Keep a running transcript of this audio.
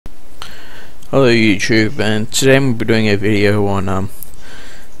Hello YouTube, and today I'm going to be doing a video on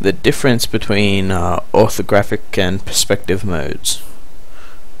the difference between orthographic and perspective modes.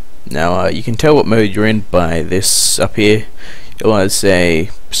 Now you can tell what mode you're in by this up here. It'll either say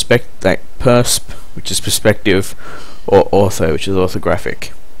persp, which is perspective, or ortho, which is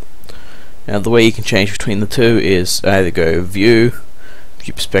orthographic. Now the way you can change between the two is either go view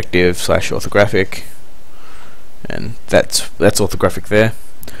perspective / orthographic, and that's orthographic there.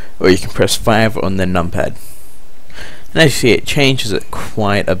 Or you can press 5 on the numpad. And as you see, it changes it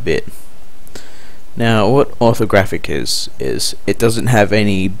quite a bit. Now what orthographic is it doesn't have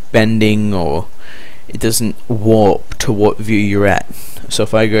any bending, or it doesn't warp to what view you're at. So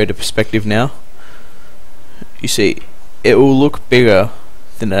if I go to perspective now, you see it will look bigger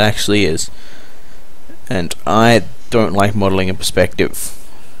than it actually is. And I don't like modeling in perspective.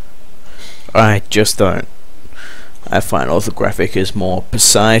 I just don't. I find orthographic is more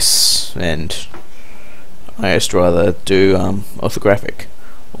precise, and I just rather do orthographic.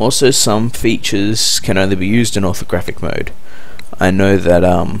 Also, some features can only be used in orthographic mode. I know that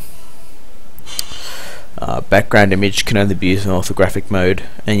background image can only be used in orthographic mode,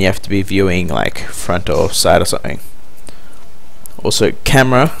 and you have to be viewing like front or side or something. Also,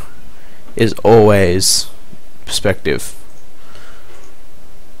 camera is always perspective.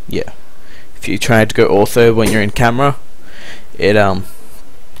 Yeah. If you try to go ortho when you're in camera, it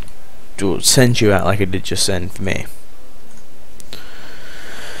will send you out like it did just send for me.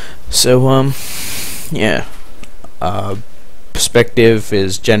 So yeah, perspective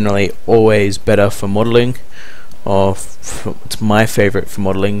is generally always better for modeling, or it's my favorite for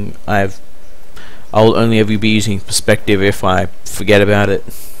modeling. I'll only ever be using perspective if I forget about it,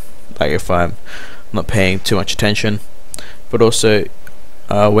 like if I'm not paying too much attention. But also,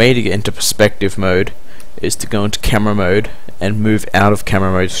 a way to get into perspective mode is to go into camera mode and move out of camera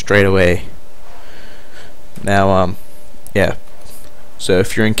mode straight away. Now yeah, so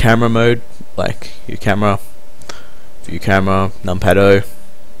if you're in camera mode, like your camera, view camera, numpad O,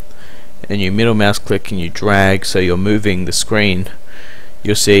 and you middle mouse click and you drag so you're moving the screen,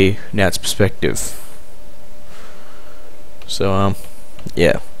 you'll see now it's perspective. So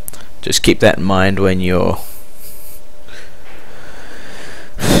yeah, just keep that in mind when you're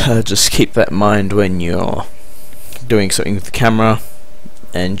doing something with the camera,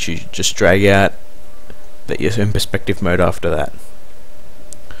 and you just drag out that you're in perspective mode after that.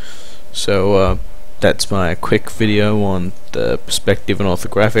 So that's my quick video on the perspective and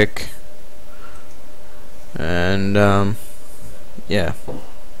orthographic, and yeah,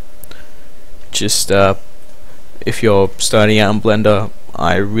 just if you're starting out in Blender,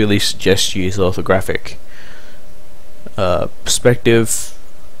 I really suggest you use orthographic. Perspective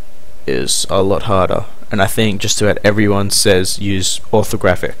is a lot harder, and I think just about everyone says use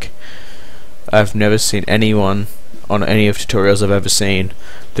orthographic. I've never seen anyone on any of the tutorials I've ever seen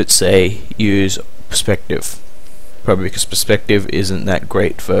that say use perspective, probably because perspective isn't that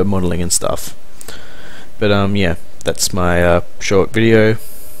great for modeling and stuff. But yeah, that's my short video.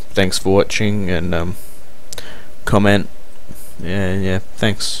 Thanks for watching, and comment, and yeah,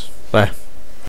 thanks, bye.